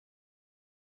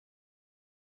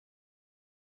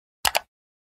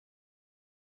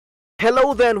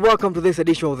Hello there and welcome to this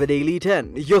edition of the Daily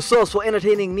 10, your source for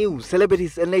entertaining news,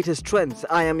 celebrities and latest trends.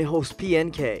 I am your host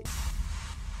PNK.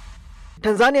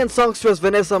 Tanzanian songstress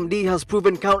Vanessa Mdee has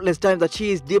proven countless times that she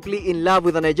is deeply in love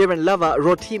with a Nigerian lover,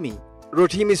 Rotimi.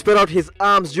 Rotimi spread out his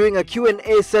arms during a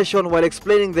Q&A session while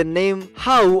explaining the name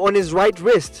How on his right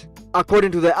wrist.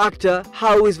 According to the actor,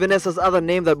 How is Vanessa's other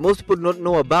name that most people do not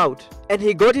know about, and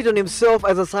he got it on himself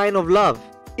as a sign of love.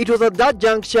 It was at that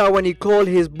juncture when he called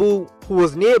his boo, who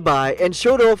was nearby, and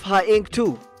showed off her ink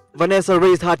too. Vanessa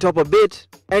raised her top a bit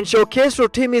and showcased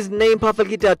Rotimi's name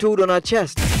perfectly tattooed on her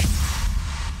chest.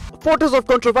 Photos of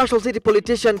controversial city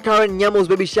politician Karen Nyamo's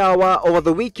baby shower over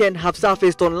the weekend have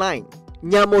surfaced online.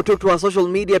 Nyamo took to her social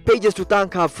media pages to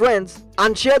thank her friends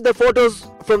and shared the photos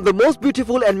from the most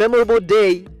beautiful and memorable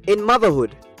day in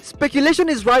motherhood. Speculation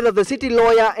is right that the city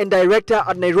lawyer and director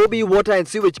at Nairobi Water and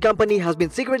Sewage Company has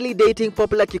been secretly dating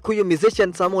popular Kikuyu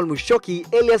musician Samuel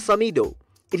Mushoki alias Samido.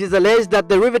 It is alleged that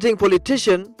the riveting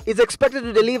politician is expected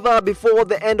to deliver before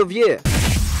the end of year.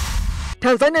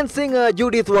 Tanzanian singer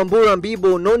Judith Wambura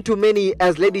Mbibo, known to many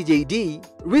as Lady JD,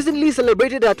 recently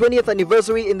celebrated her 20th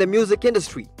anniversary in the music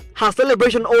industry. Her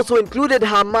celebration also included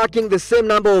her marking the same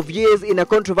number of years in a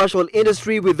controversial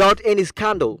industry without any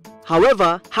scandal.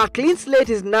 However, her clean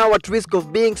slate is now at risk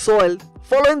of being soiled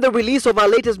following the release of her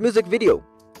latest music video.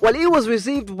 While it was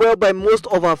received well by most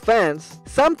of her fans,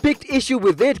 some picked issue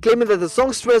with it, claiming that the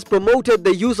songstress promoted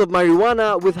the use of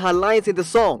marijuana with her lines in the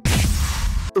song.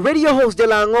 Radio host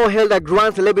Jalangó held a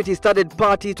grand celebrity-studded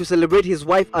party to celebrate his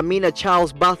wife Amina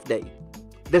Chow's birthday.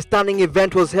 The stunning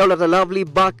event was held at a lovely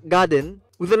back garden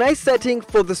with a nice setting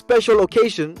for the special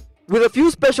occasion, with a few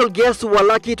special guests who were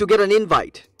lucky to get an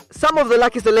invite. Some of the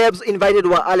lucky celebs invited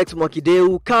were Alex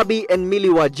Mwakideu, Kabi and Millie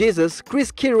Wa Jesus,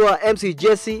 Chris Kirwa, MC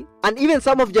Jesse, and even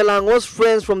some of Jalangó's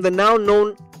friends from the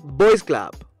now-known Boys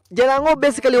Club. Jalangó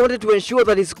basically wanted to ensure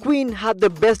that his queen had the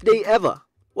best day ever.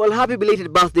 Well, happy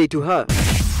belated birthday to her.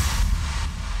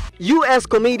 US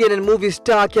comedian and movie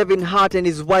star Kevin Hart and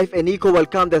his wife Eniko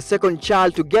welcomed their second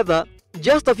child together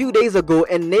just a few days ago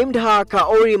and named her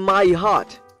Kaori Mai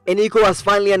Hart. Eniko has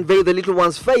finally unveiled the little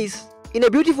one's face in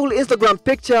a beautiful Instagram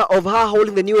picture of her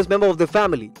holding the newest member of the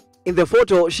family. In the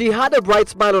photo, she had a bright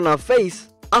smile on her face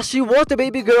as she watched the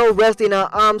baby girl rest in her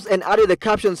arms and added the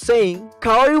caption saying,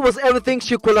 Kaori was everything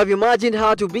she could have imagined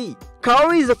her to be.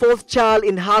 Kaori is the fourth child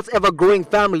in Hart's ever-growing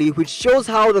family, which shows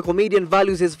how the comedian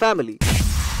values his family.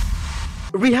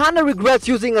 Rihanna regrets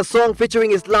using a song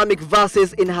featuring Islamic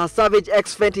verses in her Savage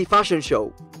X Fenty fashion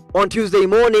show. On Tuesday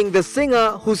morning, the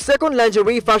singer, whose second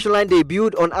lingerie fashion line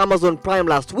debuted on Amazon Prime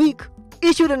last week,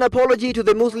 issued an apology to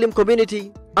the Muslim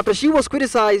community after she was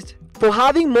criticized for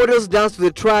having models dance to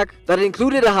the track that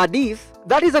included a hadith,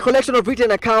 that is a collection of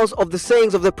written accounts of the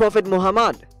sayings of the Prophet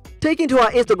Muhammad. Taking to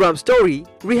her Instagram story,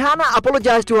 Rihanna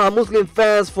apologized to her Muslim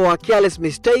fans for a careless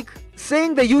mistake,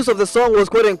 saying the use of the song was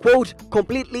quote-unquote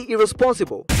completely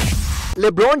irresponsible.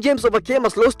 LeBron James overcame a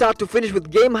slow start to finish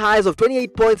with game highs of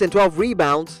 28 points and 12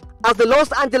 rebounds as the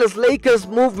Los Angeles Lakers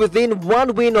moved within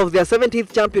one win of their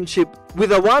 17th championship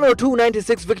with a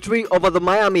 102-96 victory over the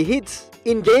Miami Heat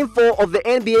in Game 4 of the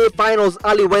NBA Finals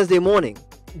early Wednesday morning.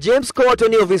 James scored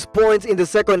 20 of his points in the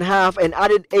second half and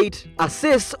added 8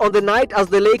 assists on the night as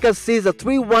the Lakers seized a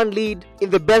 3-1 lead in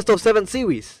the best-of-7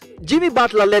 series. Jimmy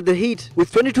Butler led the Heat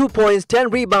with 22 points, 10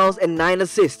 rebounds and 9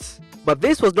 assists. But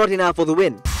this was not enough for the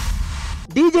win.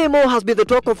 DJ Mo has been the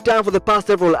talk of town for the past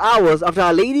several hours after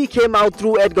a lady came out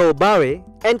through Edgar Obare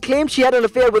and claimed she had an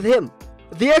affair with him.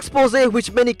 The expose,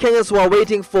 which many Kenyans were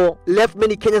waiting for, left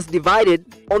many Kenyans divided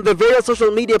on the various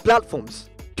social media platforms.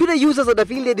 Twitter users are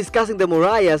definitely discussing the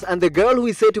Mariahs and the girl who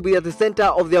is said to be at the center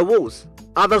of their woes.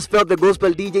 Others felt the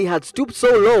gospel DJ had stooped so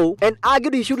low and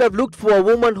argued he should have looked for a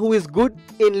woman who is good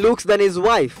in looks than his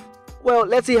wife. Well,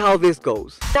 let's see how this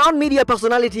goes. Town media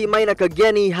personality Maina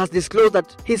Kageni has disclosed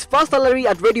that his first salary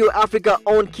at Radio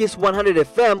Africa-owned Kiss 100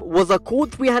 FM was a cool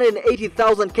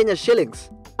 380,000 Kenya shillings.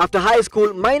 After high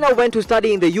school, Maina went to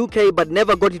study in the UK but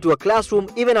never got into a classroom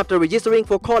even after registering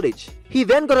for college. He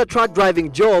then got a truck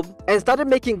driving job and started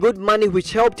making good money,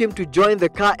 which helped him to join the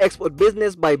car export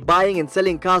business by buying and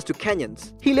selling cars to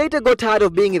Kenyans. He later got tired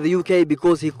of being in the UK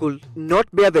because he could not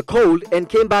bear the cold and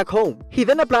came back home. He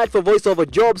then applied for voiceover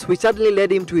jobs, which suddenly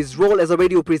led him to his role as a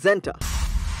radio presenter.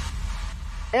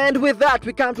 And with that,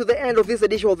 we come to the end of this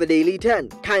edition of the Daily 10.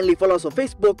 Kindly follow us on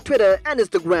Facebook, Twitter and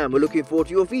Instagram. We're looking forward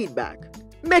to your feedback.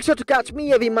 Make sure to catch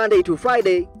me every Monday to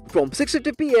Friday from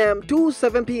 6:50 p.m. to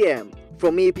 7 p.m.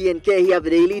 From me, PNK, here at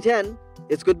the Daily 10.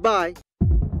 It's goodbye.